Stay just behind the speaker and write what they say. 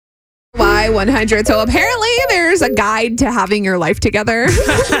Survey 100. So apparently there's a guide to having your life together.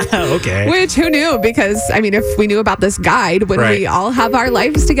 Okay. Which, who knew? Because, I mean, if we knew about this guide, wouldn't we all have our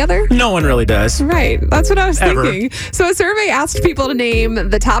lives together? No one really does. Right. That's what I was Ever. thinking. So a survey asked people to name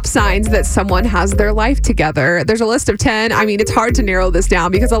the top signs that someone has their life together. There's a list of 10. I mean, it's hard to narrow this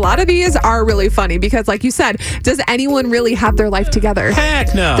down because a lot of these are really funny because, like you said, does anyone really have their life together?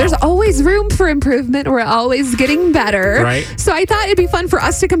 Heck no. There's always room for improvement. We're always getting better. Right. So I thought it'd be fun for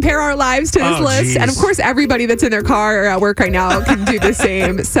us to compare our lives to this list. Geez. And of course, everybody that's in their car or at work right now can do the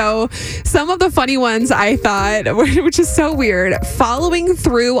same. So some of the funny ones I thought, which is so weird, following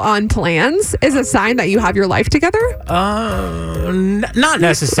through on plans is a sign that you have your life together. Not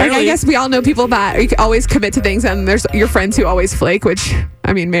necessarily. Like, I guess we all know people that always commit to things, and there's your friends who always flake, which,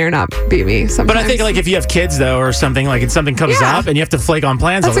 I mean, may or not be me sometimes. But I think, like, if you have kids, though, or something, like, and something comes up and you have to flake on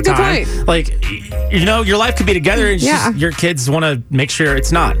plans all the time. That's a good point. Like, you know, your life could be together, and it's just your kids want to make sure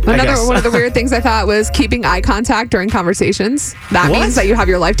it's not. Another one of the weird things I thought was keeping eye contact during conversations. That means that you have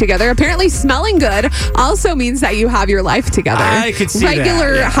your life together. Apparently, smelling good also means that you have your life together. I could see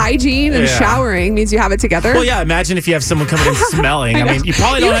Regular hygiene and showering means you have it together. Well, yeah, imagine if you have someone coming in smelling. I mean, you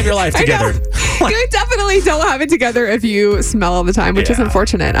probably don't have your life together. You definitely don't have it together if you smell all the time, which is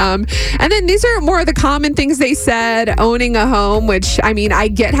unfortunate. And then these are more of the common things they said. Owning a home, which, I mean, I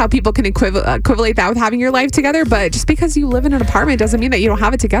get how people can equivalate that with having your life together, but just because you live in an apartment doesn't mean that you don't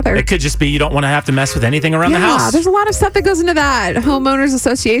have it together. It could just be you don't want to have to mess with anything around the house. There's a lot of stuff that goes into that. Homeowners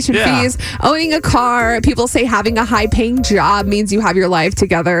association fees, owning a car. People say having a high-paying job means you have your life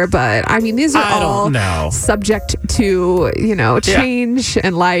together, but I mean, these are all subject to, change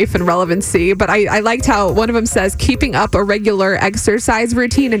and life and relevancy. But I liked how one of them says keeping up a regular exercise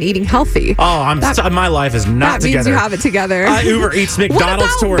routine and eating healthy. Oh, my life is not together. That means you have it together. I Uber Eats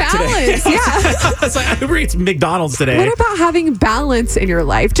McDonald's to work balance? today. It's like Uber Eats McDonald's today. What about having balance in your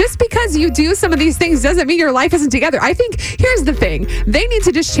life? Just because you do some of these things doesn't mean your life isn't together. I think here's the thing. They need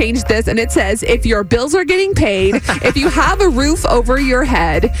to just change this, and it says if your bills are getting paid, if you have a roof over your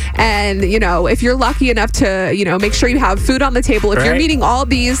head, and if you're lucky enough to make sure you have food on the table, if you're meeting all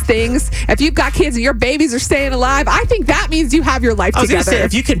these things, if you've got kids and your babies are staying alive, I think that means you have your life together. I was going to say,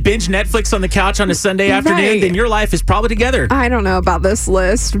 if you can binge Netflix on the couch on a Sunday afternoon, then your life is probably together. I don't know about this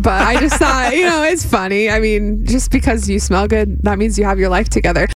list, but I just thought, it's funny. I mean, just because you smell good, that means you have your life together.